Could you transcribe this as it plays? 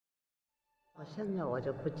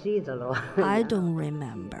I don't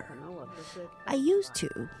remember. I used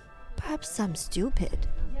to. Perhaps I'm stupid.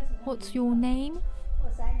 What's your name?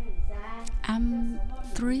 I'm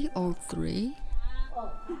 303.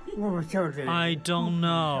 I don't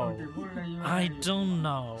know.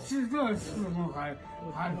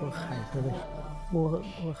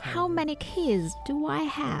 How many kids do I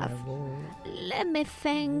have? Let me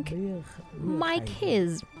think. My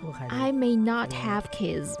kids. I may not have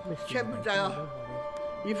kids.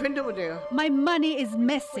 My money is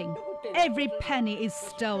missing. Every penny is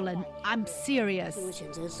stolen. I'm serious.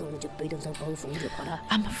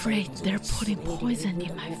 I'm afraid they're putting poison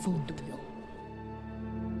in my food.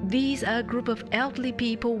 These are a group of elderly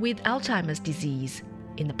people with Alzheimer's disease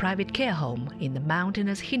in a private care home in the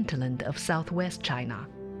mountainous hinterland of southwest China.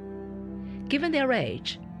 Given their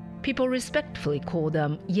age, people respectfully call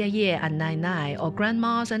them Ye Ye and Nai Nai, or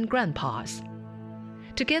grandmas and grandpas.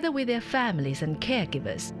 Together with their families and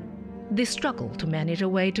caregivers, they struggle to manage a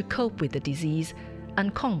way to cope with the disease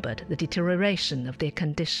and combat the deterioration of their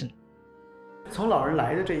condition.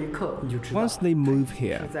 Once they move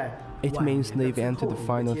here, it means they've entered the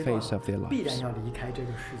final phase of their lives.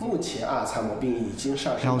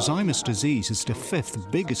 Alzheimer's disease is the fifth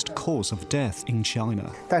biggest cause of death in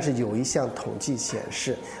China. Only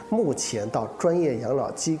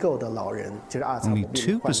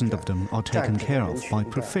 2% of them are taken care of by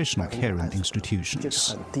professional caring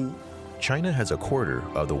institutions. China has a quarter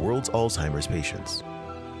of the world's Alzheimer's patients.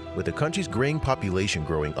 With the country's graying population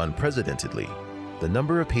growing unprecedentedly, the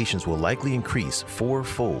number of patients will likely increase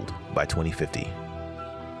fourfold by 2050.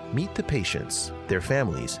 Meet the patients, their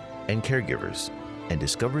families, and caregivers, and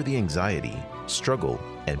discover the anxiety, struggle,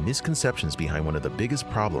 and misconceptions behind one of the biggest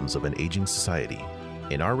problems of an aging society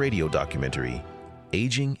in our radio documentary,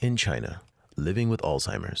 Aging in China, Living with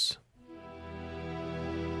Alzheimer's.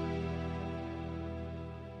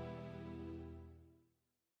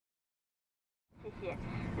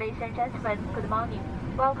 Ladies and gentlemen, good morning.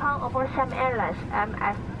 Welcome aboard Sham Airlines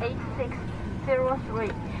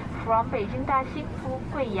MS8603 from Beijing Daxing to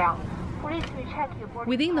Guiyang. Please recheck your boarding.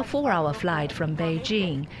 Within the 4-hour flight from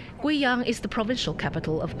Beijing, Guiyang is the provincial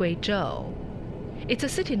capital of Guizhou. It's a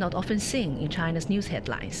city not often seen in China's news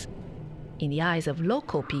headlines. In the eyes of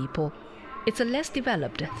local people, it's a less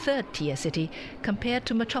developed third-tier city compared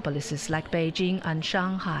to metropolises like Beijing and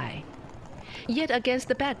Shanghai. Yet against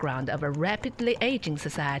the background of a rapidly aging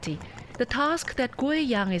society, the task that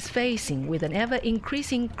Guiyang is facing with an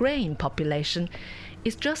ever-increasing graying population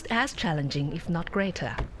is just as challenging, if not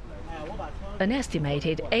greater. An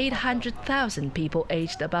estimated 800,000 people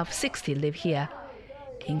aged above 60 live here,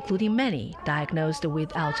 including many diagnosed with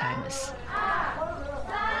Alzheimer's.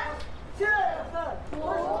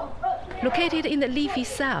 Located in the leafy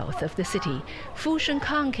south of the city,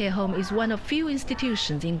 Fushenkang Care Home is one of few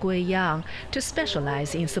institutions in Guiyang to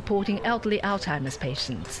specialize in supporting elderly Alzheimer's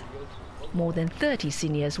patients. More than 30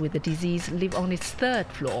 seniors with the disease live on its third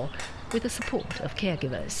floor with the support of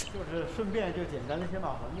caregivers.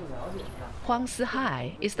 Huang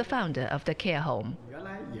Sihai is the founder of the care home.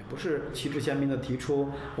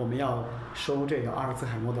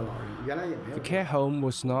 The care home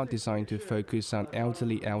was not designed to focus on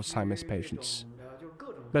elderly Alzheimer's patients.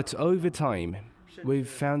 But over time, we've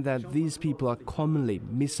found that these people are commonly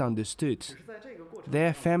misunderstood.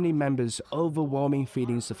 Their family members' overwhelming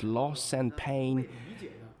feelings of loss and pain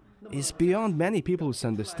is beyond many people's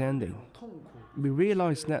understanding. We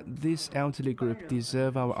realize that this elderly group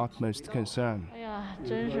deserve our utmost concern.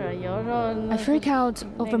 I freak out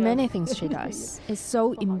over many things she does. It's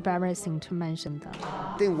so embarrassing to mention them.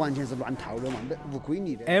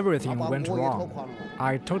 Everything went wrong.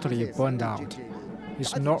 I totally burned out.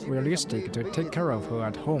 It's not realistic to take care of her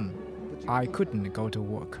at home. I couldn't go to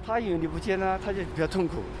work.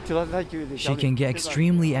 She can get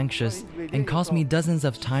extremely anxious and calls me dozens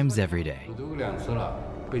of times every day.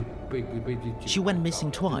 She went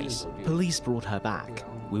missing twice. Police brought her back.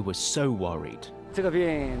 We were so worried.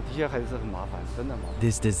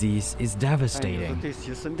 This disease is devastating.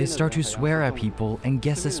 They start to swear at people and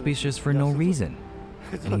get suspicious for no reason,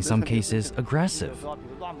 and in some cases aggressive.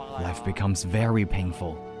 Life becomes very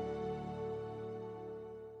painful.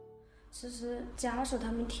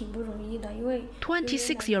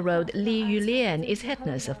 26-year-old Li Yulian is head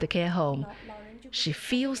nurse of the care home. She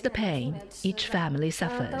feels the pain each family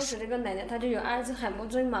suffers.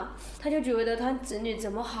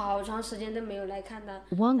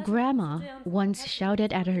 One grandma once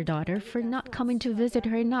shouted at her daughter for not coming to visit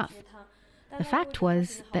her enough. The fact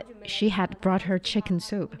was that she had brought her chicken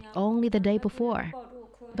soup only the day before.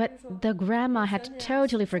 But the grandma had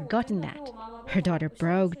totally forgotten that. Her daughter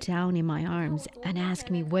broke down in my arms and asked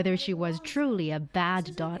me whether she was truly a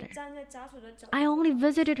bad daughter. I only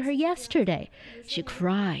visited her yesterday. She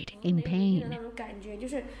cried in pain.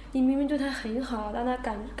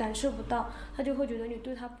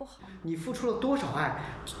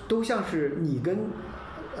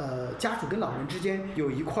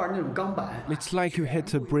 It's like you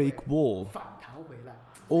hit a brick wall.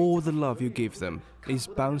 All the love you give them is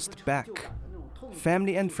bounced back.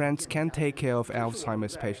 Family and friends can take care of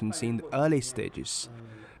Alzheimer's patients in the early stages.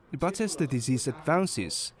 But as the disease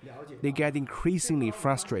advances, they get increasingly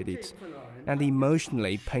frustrated and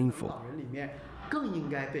emotionally painful.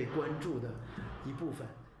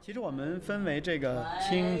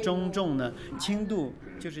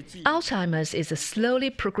 Alzheimer's is a slowly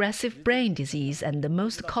progressive brain disease and the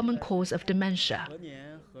most common cause of dementia.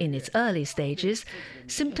 In its early stages,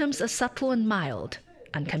 symptoms are subtle and mild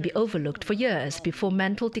and can be overlooked for years before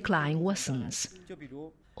mental decline worsens.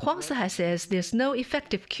 Huang Sihai says there's no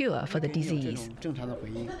effective cure for the disease. It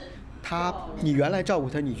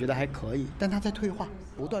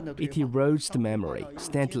erodes the memory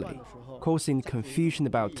steadily, causing confusion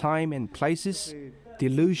about time and places,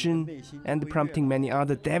 delusion, and prompting many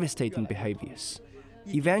other devastating behaviors.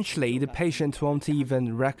 Eventually, the patient won't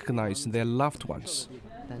even recognize their loved ones.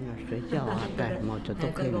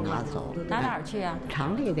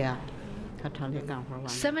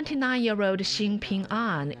 79-year-old Xin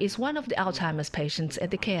Ping-an is one of the Alzheimer's patients at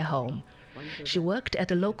the care home. She worked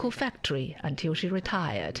at a local factory until she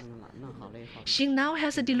retired. Xin now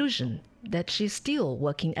has a delusion that she's still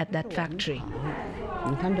working at that factory.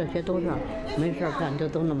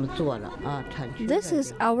 This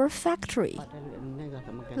is our factory.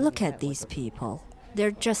 Look at these people.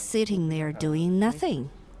 They're just sitting there doing nothing.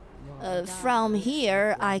 From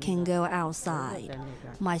here, I can go outside.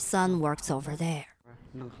 My son works over there.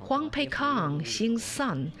 Huang Pei-kang, Xin's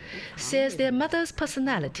son, says their mother's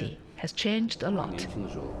personality has changed a lot.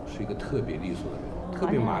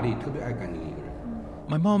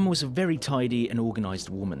 My mom was a very tidy and organized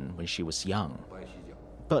woman when she was young.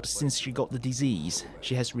 But since she got the disease,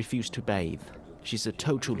 she has refused to bathe. She's a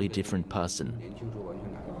totally different person.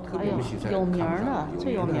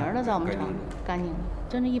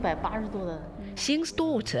 Xin's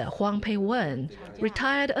daughter, Huang Pei-wen,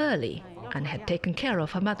 retired early and had taken care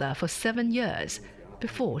of her mother for 7 years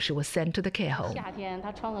before she was sent to the care home.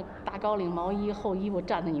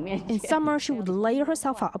 In summer, she would layer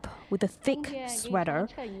herself up with a thick sweater.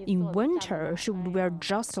 In winter, she would wear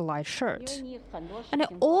just a light shirt. And it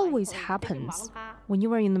always happens when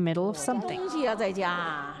you are in the middle of something.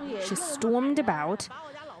 She stormed about,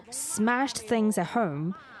 smashed things at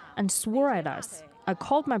home, and swore at us. I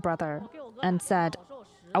called my brother and said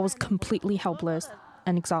I was completely helpless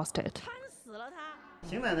and exhausted.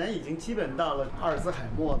 Grandma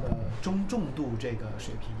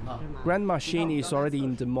Xin is already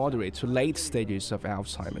in the moderate to late stages of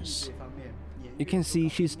Alzheimer's. You can see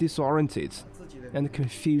she's disoriented and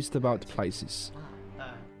confused about places.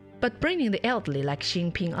 But bringing the elderly like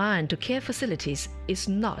Xin Ping-an to care facilities is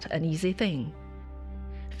not an easy thing.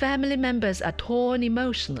 Family members are torn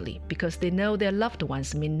emotionally because they know their loved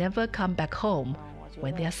ones may never come back home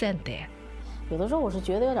when they are sent there.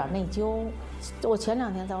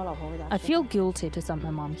 I feel guilty to send my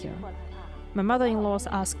mom here. My mother-in-law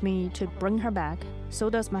asked me to bring her back, so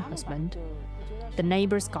does my husband. The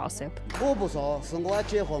neighbors gossip.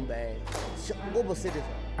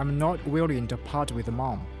 I'm not willing to part with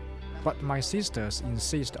mom, but my sisters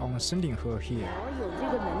insist on sending her here.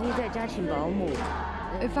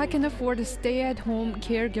 If I can afford a stay-at-home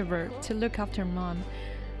caregiver to look after mom,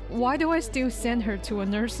 why do I still send her to a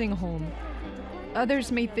nursing home?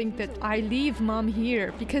 Others may think that I leave mom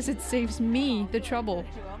here because it saves me the trouble.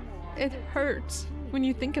 It hurts when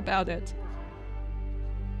you think about it.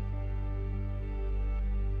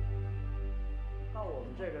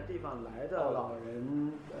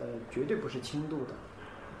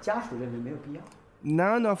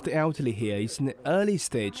 None of the elderly here is an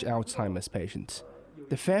early-stage Alzheimer's patient.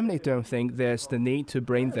 The family don't think there's the need to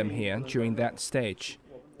bring them here during that stage.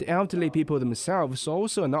 The elderly people themselves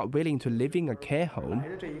also are not willing to live in a care home.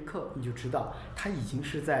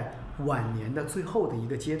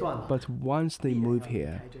 But once they move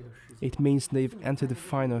here, it means they've entered the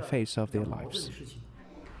final phase of their lives.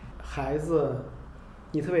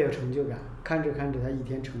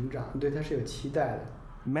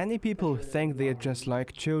 Many people think they are just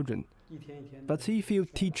like children. But if you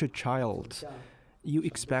teach a child, you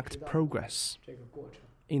expect progress.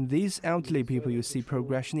 In these elderly people, you see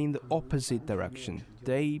progression in the opposite direction,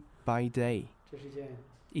 day by day.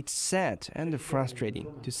 It's sad and frustrating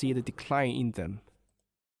to see the decline in them.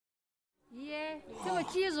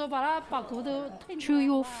 Chew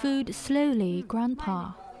your food slowly,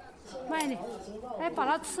 Grandpa.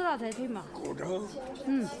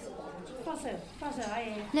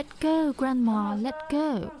 Let go, Grandma, let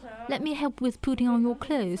go. Let me help with putting on your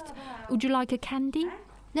clothes. Would you like a candy?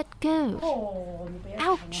 Let go.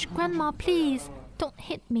 Ouch, Grandma, please, don't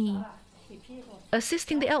hit me.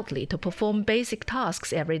 Assisting the elderly to perform basic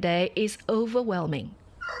tasks every day is overwhelming.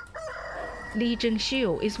 Li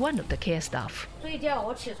Zhengxiu is one of the care staff.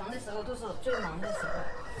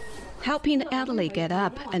 Helping the elderly get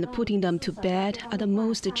up and putting them to bed are the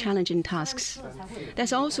most challenging tasks.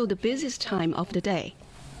 That's also the busiest time of the day.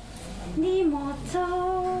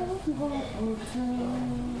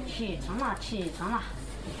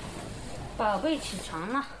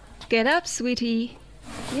 Get up, sweetie.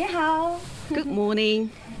 Good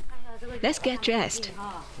morning. Let's get dressed.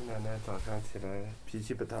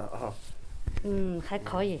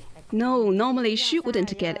 No, normally she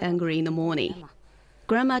wouldn't get angry in the morning.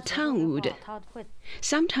 Grandma Tang would.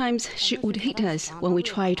 Sometimes she would hit us when we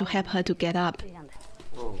try to help her to get up.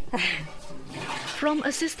 From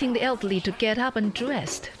assisting the elderly to get up and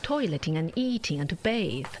dressed, toileting and eating and to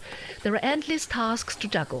bathe, there are endless tasks to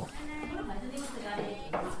juggle.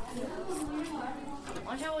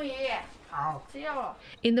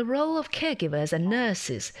 In the role of caregivers and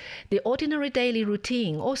nurses, the ordinary daily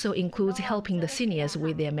routine also includes helping the seniors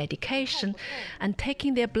with their medication and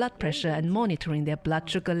taking their blood pressure and monitoring their blood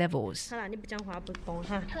sugar levels.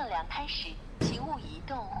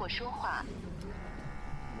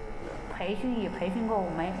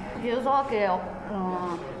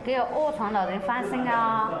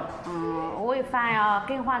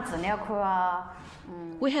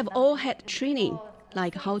 We have all had training,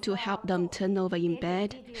 like how to help them turn over in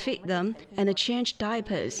bed, feed them, and change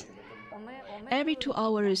diapers. Every 2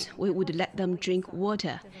 hours, we would let them drink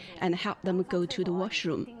water and help them go to the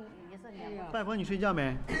washroom. 外婆，你睡觉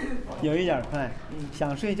没？有一点困，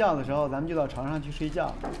想睡觉的时候，咱们就到床上去睡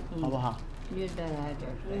觉，好不好？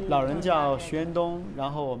老人叫徐元东，然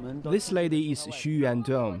后我们都。 This lady is Xu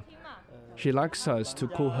Yuandong. She likes us to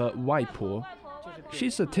call her Waipo.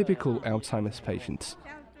 She's a typical Alzheimer's patient.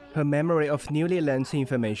 Her memory of newly learnt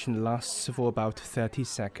information lasts for about 30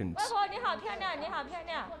 seconds.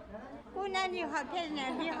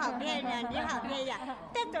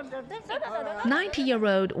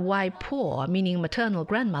 90-year-old Wai Po, meaning maternal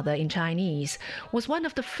grandmother in Chinese, was one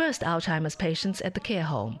of the first Alzheimer's patients at the care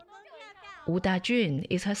home. Wu Dajun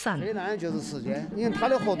is her son.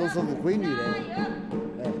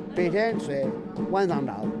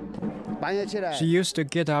 She used to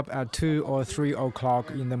get up at 2 or 3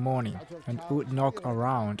 o'clock in the morning and would knock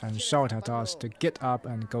around and shout at us to get up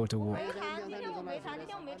and go to work.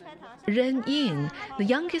 Ren Ying, the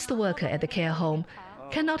youngest worker at the care home,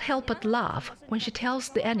 cannot help but laugh when she tells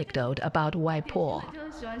the anecdote about Wai Po.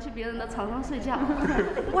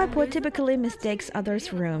 Wai Po typically mistakes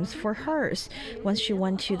others' rooms for hers. Once she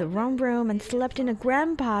went to the wrong room and slept in a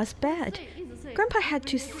grandpa's bed. Grandpa had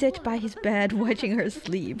to sit by his bed watching her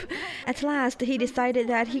sleep. At last, he decided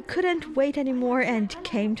that he couldn't wait anymore and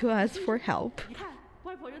came to us for help.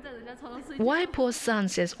 Wai Po's son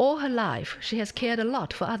says all her life she has cared a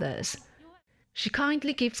lot for others. She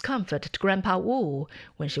kindly gives comfort to Grandpa Wu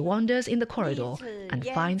when she wanders in the corridor and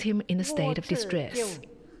finds him in a state of distress.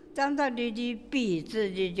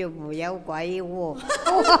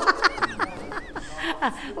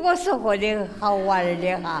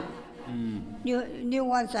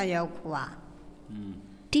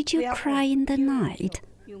 Did you cry in the night?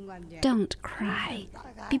 Don't cry.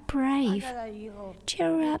 Be brave.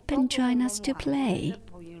 Cheer up and join us to play.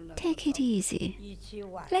 Take it easy.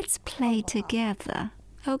 Let's play together,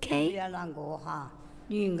 okay?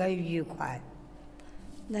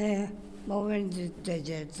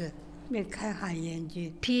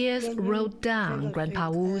 Tears rolled down Grandpa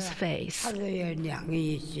Wu's face.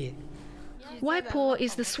 Wai Po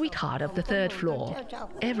is the sweetheart of the third floor.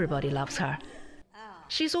 Everybody loves her.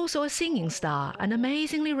 She's also a singing star and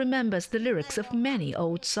amazingly remembers the lyrics of many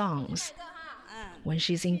old songs. When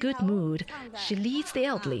she's in good mood, she leads the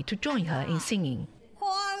elderly to join her in singing.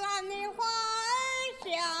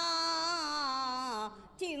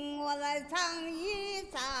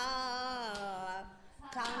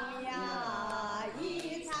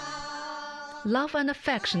 Love and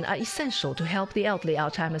affection are essential to help the elderly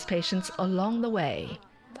Alzheimer's patients along the way.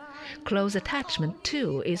 Close attachment,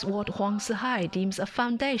 too, is what Huang Sihai deems a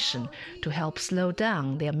foundation to help slow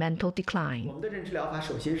down their mental decline. 我们的认知疗法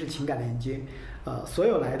首先是情感连接，所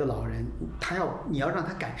有来的老人，你要让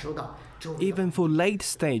他感受到 Even for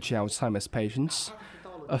late-stage Alzheimer's patients,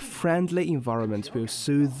 a friendly environment will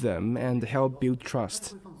soothe them and help build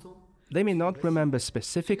trust. They may not remember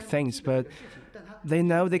specific things, but they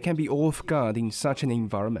know they can be off guard in such an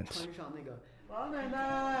environment.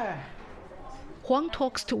 Huang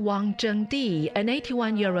talks to Wang Zhengdi, an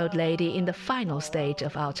 81-year-old lady in the final stage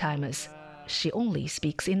of Alzheimer's. She only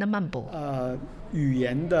speaks in a mumble. 语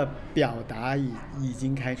言的表达已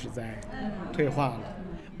经开始在退化了。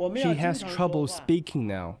 She has trouble speaking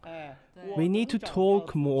now. We need to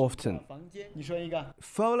talk more often.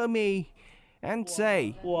 Follow me and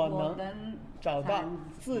say,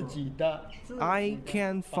 I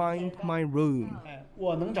can find my room.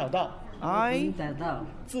 I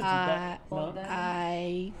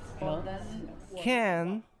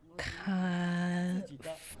can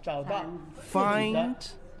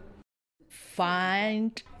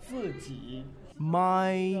find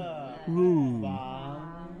my room.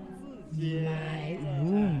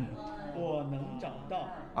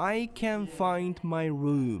 I can find my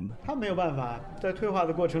room.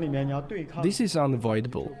 This is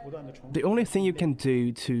unavoidable. The only thing you can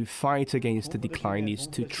do to fight against the decline is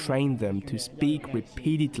to train them to speak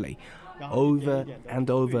repeatedly, over and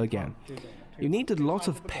over again. You need a lot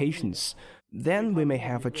of patience. Then we may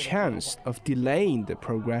have a chance of delaying the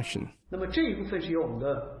progression.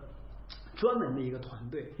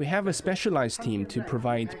 We have a specialized team to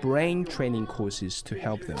provide brain training courses to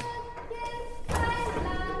help them.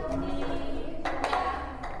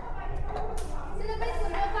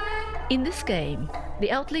 In this game, the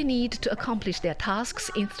elderly need to accomplish their tasks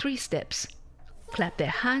in 3 steps: clap their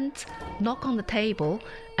hands, knock on the table,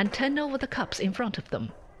 and turn over the cups in front of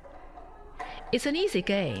them. It's an easy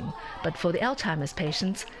game, but for the Alzheimer's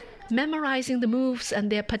patients, memorizing the moves and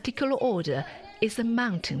their particular order is a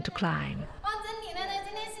mountain to climb.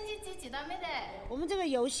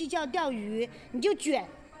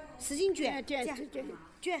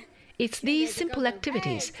 It's these simple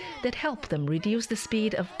activities that help them reduce the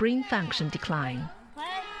speed of brain function decline.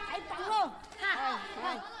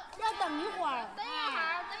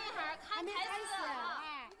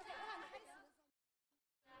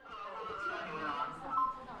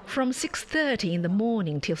 From 6:30 in the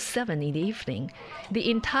morning till 7 in the evening,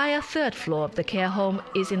 the entire 3rd floor of the care home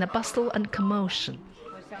is in a bustle and commotion.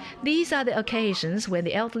 These are the occasions when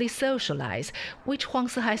the elderly socialize, which Huang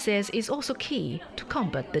Sihai says is also key to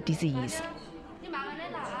combat the disease.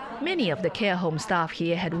 Many of the care home staff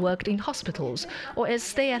here had worked in hospitals or as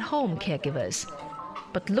stay-at-home caregivers.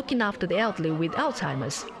 But looking after the elderly with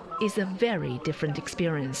Alzheimer's is a very different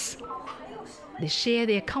experience. They share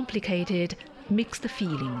their complicated, mixed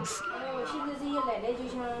feelings.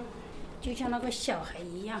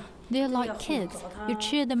 They're like kids. You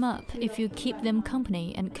cheer them up if you keep them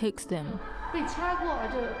company and coax them.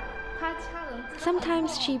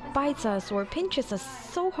 Sometimes she bites us or pinches us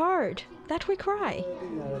so hard that we cry.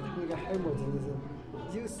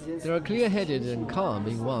 They are clear-headed and calm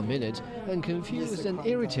in 1 minute and confused and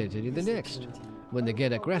irritated in the next. When they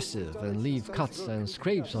get aggressive and leave cuts and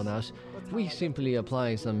scrapes on us, we simply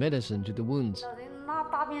apply some medicine to the wounds.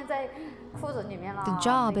 The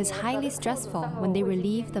job is highly stressful when they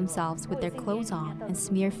relieve themselves with their clothes on and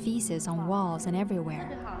smear feces on walls and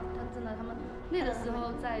everywhere.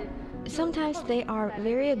 Sometimes they are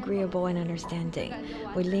very agreeable and understanding.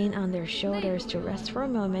 We lean on their shoulders to rest for a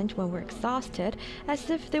moment when we're exhausted, as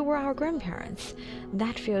if they were our grandparents.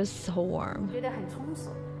 That feels so warm.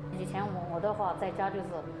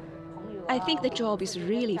 I think the job is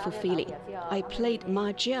really fulfilling. I played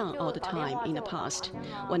mahjong all the time in the past,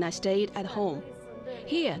 when I stayed at home.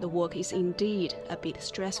 Here, the work is indeed a bit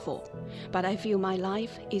stressful, but I feel my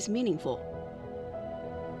life is meaningful.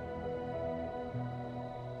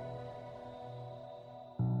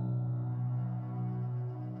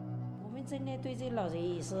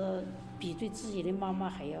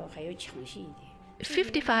 The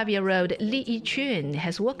 55-year-old Li Yichun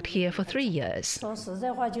has worked here for 3 years.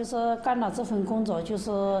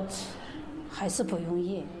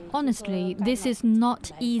 Honestly, this is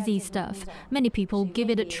not easy stuff. Many people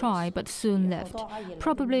give it a try but soon left.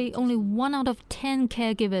 Probably only 1 out of 10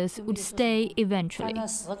 caregivers would stay eventually.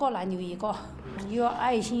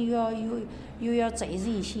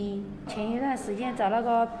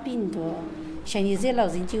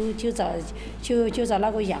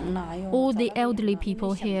 All the elderly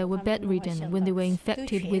people here were bedridden when they were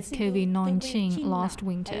infected with COVID-19 last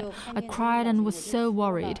winter. I cried and was so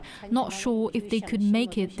worried, not sure if they could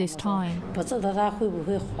make it this time.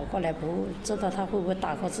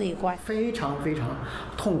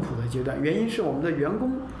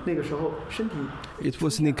 It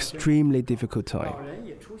was an extremely difficult time.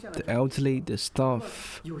 The elderly, the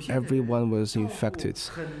staff, everyone was infected.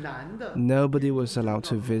 Nobody was allowed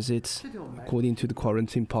to visit according to the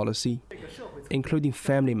quarantine policy, including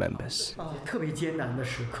family members.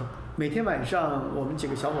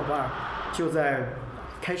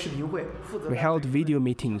 We held video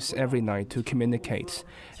meetings every night to communicate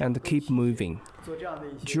and keep moving.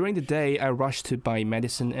 During the day, I rushed to buy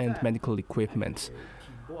medicine and medical equipment.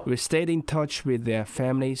 We stayed in touch with their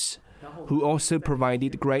families, who also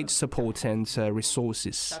provided great support and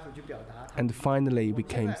resources. And finally, we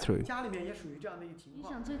came through.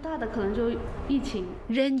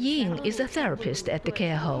 Ren Ying is a therapist at the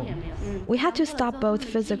care home. We had to stop both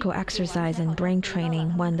physical exercise and brain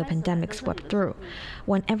training when the pandemic swept through.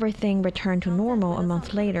 When everything returned to normal a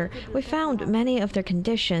month later, we found many of their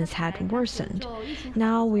conditions had worsened.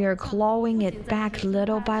 Now we are clawing it back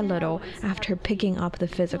little by little after picking up the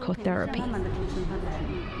physical therapy.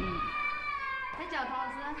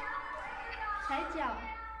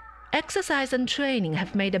 Exercise and training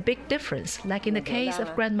have made a big difference, like in the case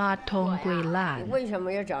of Grandma Tong Gui Lan.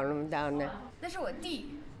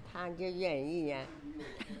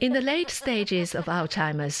 In the late stages of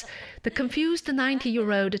Alzheimer's, the confused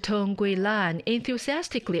 90-year-old Tong Gui Lan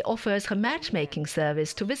enthusiastically offers her matchmaking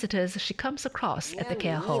service to visitors she comes across at the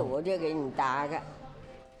care home.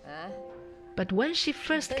 But when she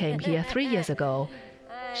first came here 3 years ago,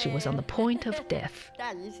 she was on the point of death.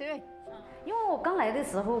 因为我刚来的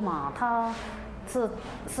时候嘛，他是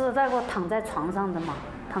在我躺在床上的嘛，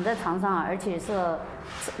躺在床上，而且是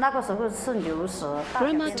那个时候是流食。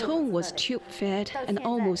Grandma Tong was tube-fed and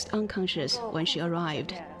almost unconscious when she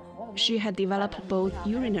arrived. She had developed both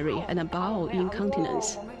urinary and bowel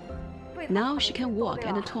incontinence. Now she can walk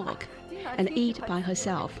and talk, and eat by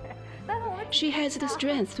herself. She has the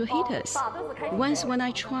strength to hit us. Once when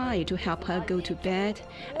I tried to help her go to bed,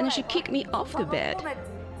 and she kicked me off the bed.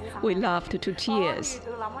 We laughed to tears.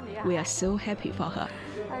 We are so happy for her.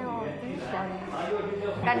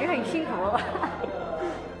 感觉很幸福。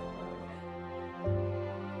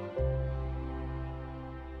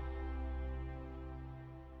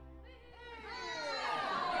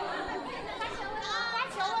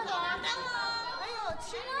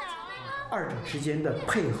二者之间的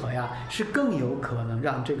配合呀，是更有可能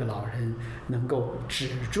让这个老人能够止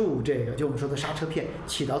住这个，就我们说的刹车片，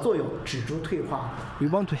起到作用，止住退化。We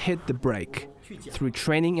want to hit the brake through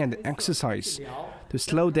training and exercise to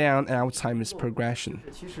slow down Alzheimer's progression.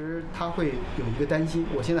 其实他会有一个担心，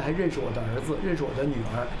我现在还认识我的儿子，认识我的女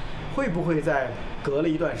儿，会不会在隔了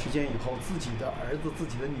一段时间以后，自己的儿子、自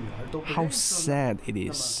己的女儿都不 How sad it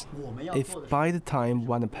is if by the time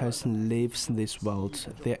one person leaves this world,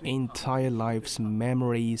 their entire life's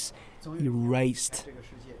memories erased,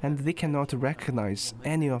 and they cannot recognize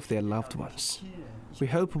any of their loved ones. We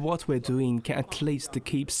hope what we're doing can at least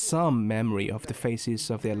keep some memory of the faces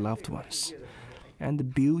of their loved ones and the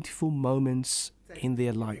beautiful moments in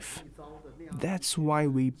their life. That's why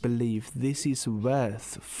we believe this is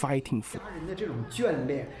worth fighting for. 家人的这种眷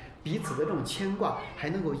恋，彼此的这种牵挂，还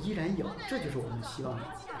能够依然有，这就是我们希望的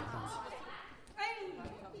东西。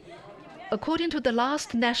 According to the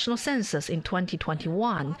last national census in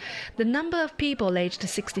 2021, the number of people aged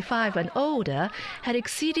 65 and older had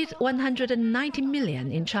exceeded 190 million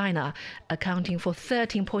in China, accounting for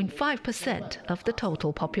 13.5% of the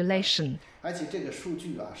total population. 而且这个数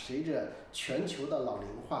据啊，随着全球的老龄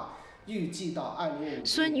化。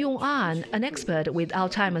 Sun Yong-an, an expert with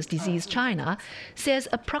Alzheimer's disease China, says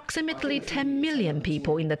approximately 10 million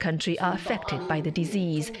people in the country are affected by the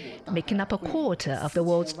disease, making up a quarter of the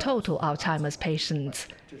world's total Alzheimer's patients.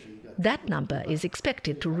 That number is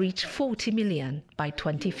expected to reach 40 million by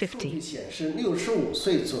 2050.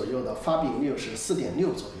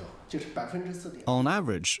 On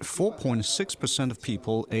average, 4.6% of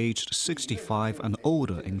people aged 65 and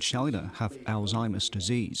older in China have Alzheimer's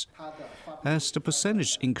disease. As the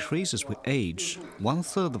percentage increases with age,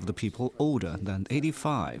 1/3 of the people older than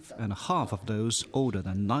 85 and half of those older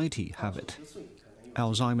than 90 have it.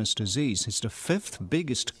 Alzheimer's disease is the 5th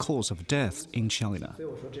biggest cause of death in China.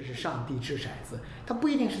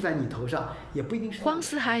 Huang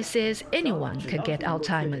Sihai says anyone can get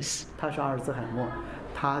Alzheimer's.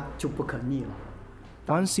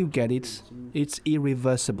 Once you get it, it's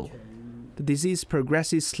irreversible. The disease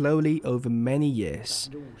progresses slowly over many years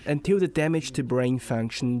until the damage to brain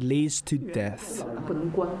function leads to death.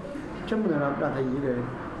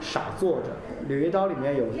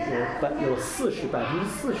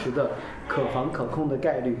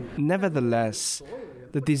 Nevertheless,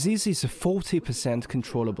 the disease is 40%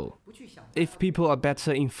 controllable if people are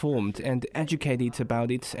better informed and educated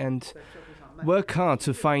about it and work hard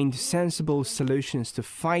to find sensible solutions to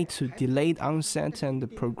fight to delayed onset and the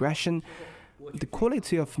progression, the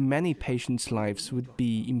quality of many patients' lives would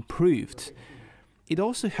be improved. It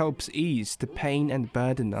also helps ease the pain and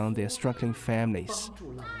burden on their struggling families.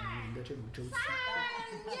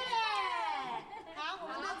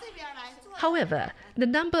 However, the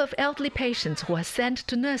number of elderly patients who are sent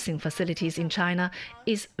to nursing facilities in China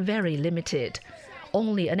is very limited.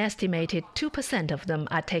 Only an estimated 2% of them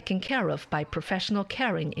are taken care of by professional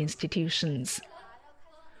caring institutions.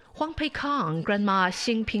 Huang Peikang, Grandma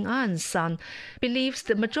Xing Ping'an's son, believes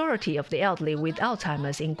the majority of the elderly with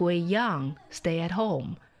Alzheimer's in Guiyang stay at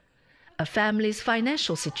home. A family's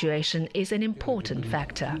financial situation is an important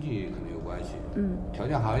factor.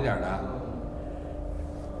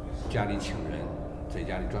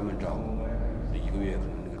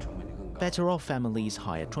 Better off families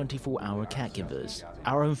hire 24-hour caregivers.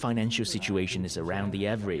 Our own financial situation is around the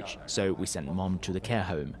average, so we send mom to the care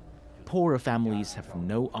home. Poorer families have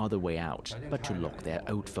no other way out but to lock their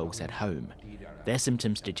old folks at home. Their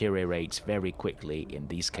symptoms deteriorate very quickly in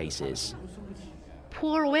these cases.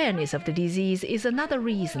 Poor awareness of the disease is another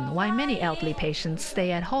reason why many elderly patients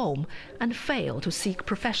stay at home and fail to seek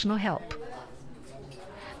professional help.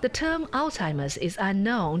 The term Alzheimer's is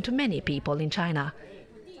unknown to many people in China,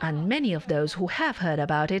 and many of those who have heard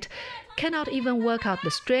about it cannot even work out the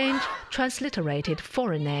strange, transliterated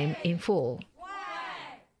foreign name in full.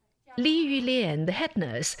 Li Yulian, the head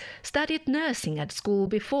nurse, studied nursing at school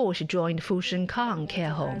before she joined Fushen Kang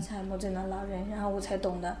Care Home.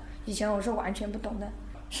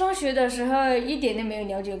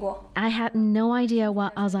 I had no idea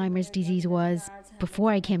what Alzheimer's disease was before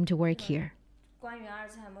I came to work here.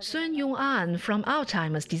 Sun Yong'an from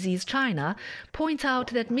Alzheimer's Disease China points out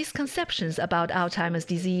that misconceptions about Alzheimer's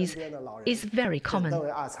disease is very common.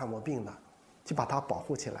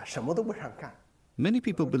 Many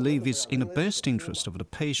people believe it's in the best interest of the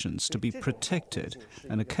patients to be protected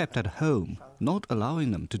and are kept at home, not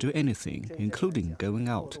allowing them to do anything, including going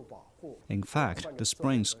out. In fact, this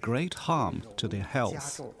brings great harm to their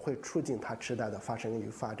health.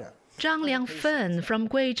 Zhang Liangfen from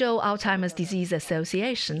Guizhou Alzheimer's Disease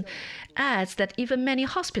Association adds that even many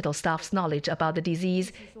hospital staff's knowledge about the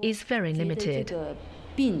disease is very limited.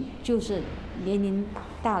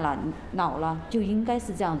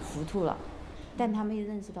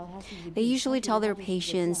 They usually tell their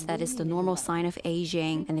patients that it's the normal sign of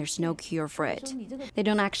aging and there's no cure for it. They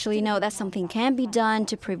don't actually know that something can be done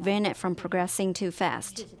to prevent it from progressing too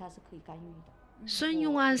fast. Sun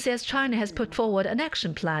Yong'an says China has put forward an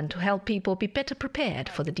action plan to help people be better prepared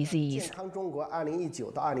for the disease.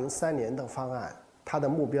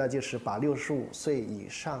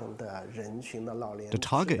 The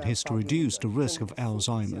target is to reduce the risk of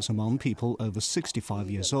Alzheimer's among people over 65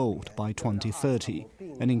 years old by 2030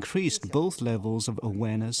 and increase both levels of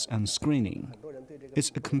awareness and screening.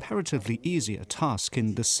 It's a comparatively easier task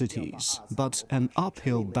in the cities, but an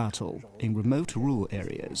uphill battle in remote rural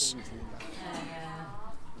areas.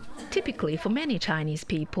 Typically, for many Chinese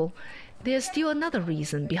people, there's still another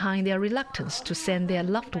reason behind their reluctance to send their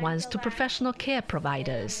loved ones to professional care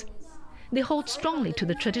providers. They hold strongly to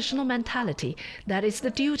the traditional mentality that it's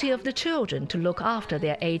the duty of the children to look after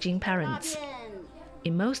their aging parents.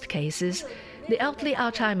 In most cases, the elderly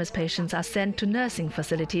Alzheimer's patients are sent to nursing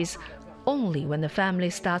facilities only when the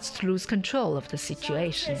family starts to lose control of the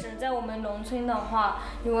situation.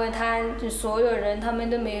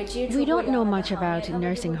 We don't know much about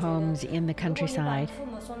nursing homes in the countryside.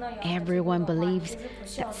 Everyone believes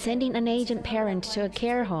that sending an aging parent to a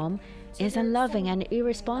care home is unloving and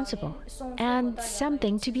irresponsible, and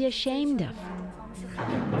something to be ashamed of.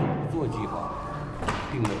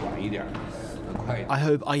 I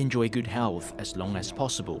hope I enjoy good health as long as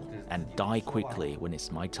possible and die quickly when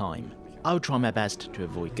it's my time. I'll try my best to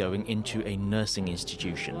avoid going into a nursing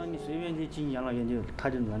institution.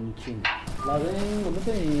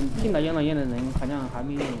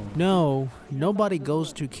 No, nobody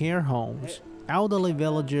goes to care homes. Elderly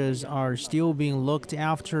villagers are still being looked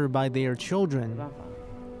after by their children.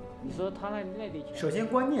 首先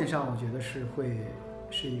观念上我觉得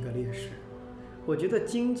是一个劣势。我觉得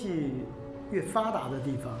经济越发达的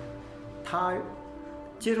地方，它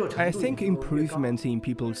I think improvement in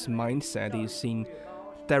people's mindset is in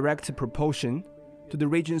direct proportion to the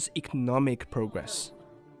region's economic progress.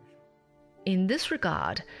 In this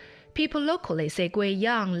regard, people locally say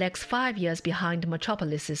Guiyang lags 5 years behind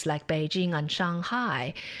metropolises like Beijing and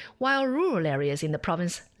Shanghai, while rural areas in the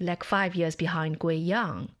province lag 5 years behind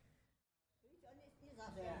Guiyang.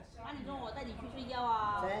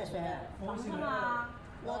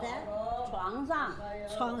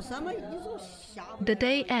 The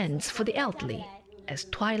day ends for the elderly as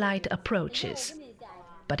twilight approaches,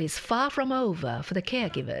 but it's far from over for the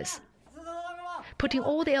caregivers. Putting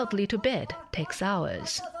all the elderly to bed takes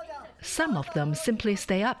hours. Some of them simply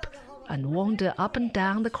stay up and wander up and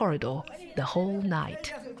down the corridor the whole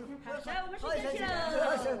night.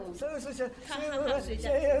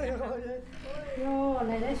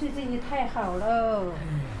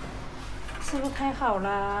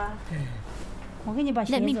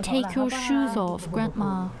 Let me take your shoes off,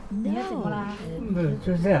 Grandma.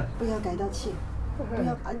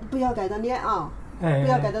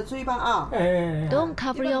 Don't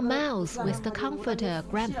cover your mouth with the comforter,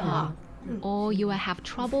 Grandpa, or you will have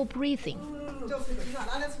trouble breathing.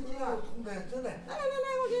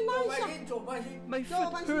 My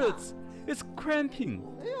foot hurts. It's cramping.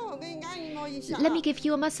 Let me give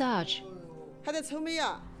you a massage.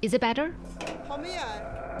 Is it better?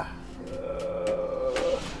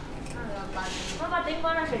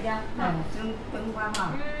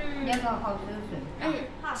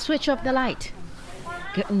 Switch off the light.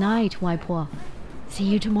 Good night, 外婆. See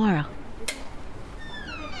you tomorrow.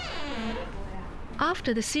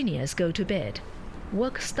 After the seniors go to bed,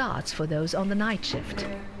 work starts for those on the night shift.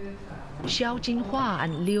 Xiao Jinhua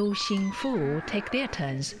and Liu Xingfu take their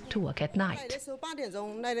turns to work at night.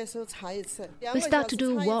 We start to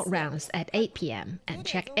do ward rounds at 8 p.m. and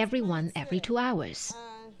check everyone every 2 hours.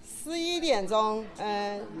 11钟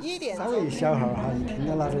1点钟。稍微小孩哈，一听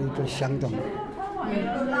到那个一个响动，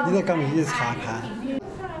你在赶紧去查看，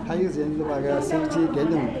还有人就把个手机电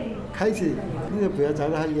筒开起，你就不要照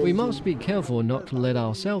到他眼睛。 We must be careful not to let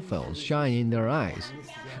our cell phones shine in their eyes.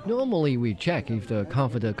 Normally we check if the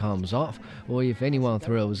comforter comes off or if anyone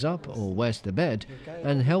throws up or wets the bed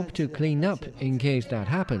and help to clean up in case that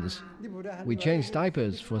happens. We change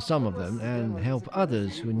diapers for some of them and help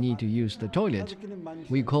others who need to use the toilet.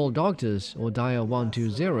 We call doctors or dial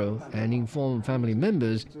 120 and inform family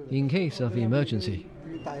members in case of emergency.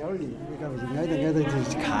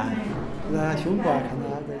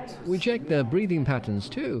 We check their breathing patterns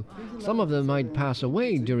too. Some of them might pass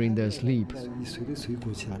away during their sleep.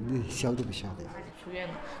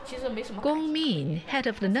 Gong Min, head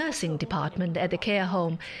of the nursing department at the care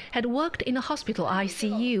home, had worked in a hospital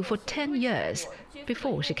ICU for 10 years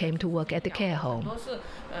before she came to work at the care home.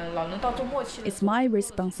 It's my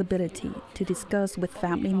responsibility to discuss with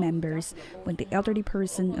family members when the elderly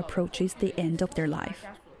person approaches the end of their life.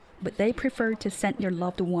 But they prefer to send their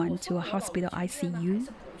loved one to a hospital ICU.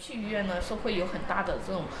 去医院呢是会有很大的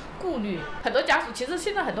这种顾虑，很多家属其实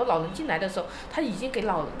现在很多老人进来的时候，他已经给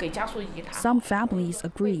家属已经谈。 Some families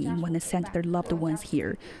agree when they send their loved ones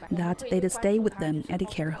here that they'd stay with them at the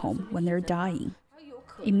care home when they're dying.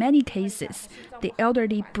 In many cases, the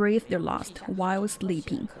elderly breathe their last while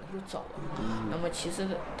sleeping. 就走了，那么其实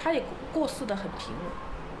他也过世的很平稳。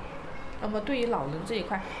那么对于老人这一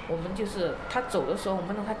块，我们就是他走的时候，我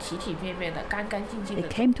们让他体体面面的、干干净净的。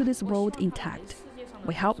 They came to this world intact.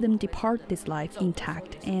 We help them depart this life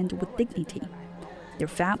intact and with dignity. Their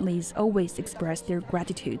families always express their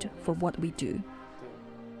gratitude for what we do.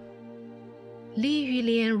 Li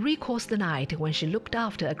Yulian recalls the night when she looked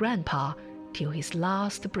after a grandpa till his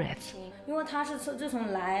last breath. 因为他是自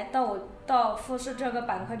从来到复试这个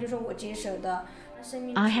板块就是我接手的。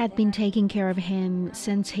 I had been taking care of him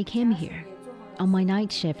since he came here. On my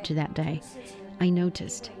night shift that day, I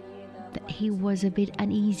noticed that he was a bit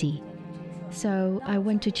uneasy. So I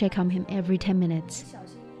went to check on him every 10 minutes.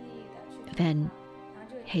 Then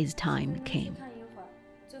his time came.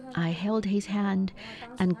 I held his hand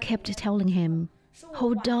and kept telling him,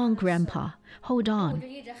 "Hold on, Grandpa, hold on.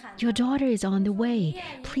 Your daughter is on the way.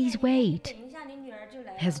 Please wait."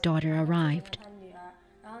 His daughter arrived.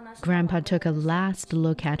 Grandpa took a last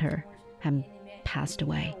look at her and passed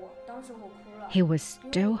away. He was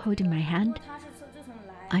still holding my hand.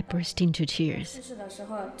 I burst into tears.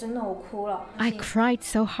 I cried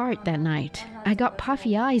so hard that night. I got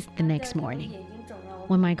puffy eyes the next morning.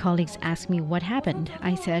 When my colleagues asked me what happened,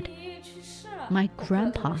 I said, "My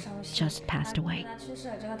grandpa just passed away."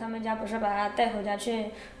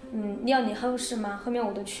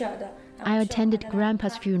 I attended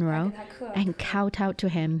Grandpa's funeral and kowtowed to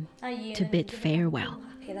him to bid farewell.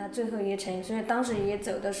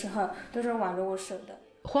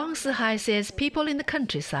 Huang Sihai says people in the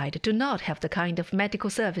countryside do not have the kind of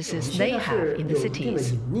medical services they have in the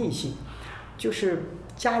cities.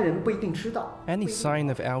 Any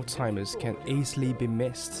sign of Alzheimer's can easily be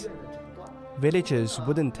missed. Villagers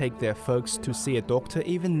wouldn't take their folks to see a doctor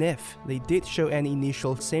even if they did show any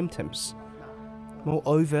initial symptoms.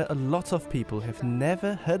 Moreover, a lot of people have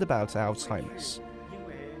never heard about Alzheimer's.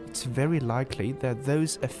 it's very likely that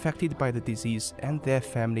those affected by the disease and their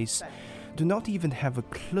families do not even have a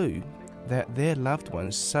clue that their loved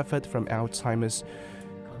ones suffered from Alzheimer's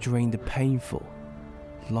during the painful,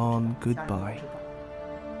 long goodbye.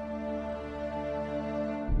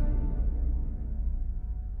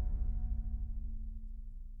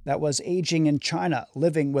 That was Aging in China,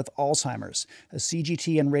 Living with Alzheimer's, a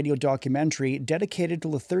CGTN Radio documentary dedicated to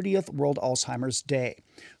the 30th World Alzheimer's Day.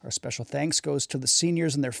 Our special thanks goes to the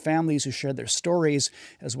seniors and their families who shared their stories,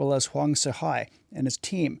 as well as Huang Sihai and his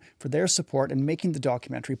team for their support in making the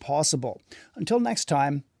documentary possible. Until next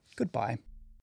time, goodbye.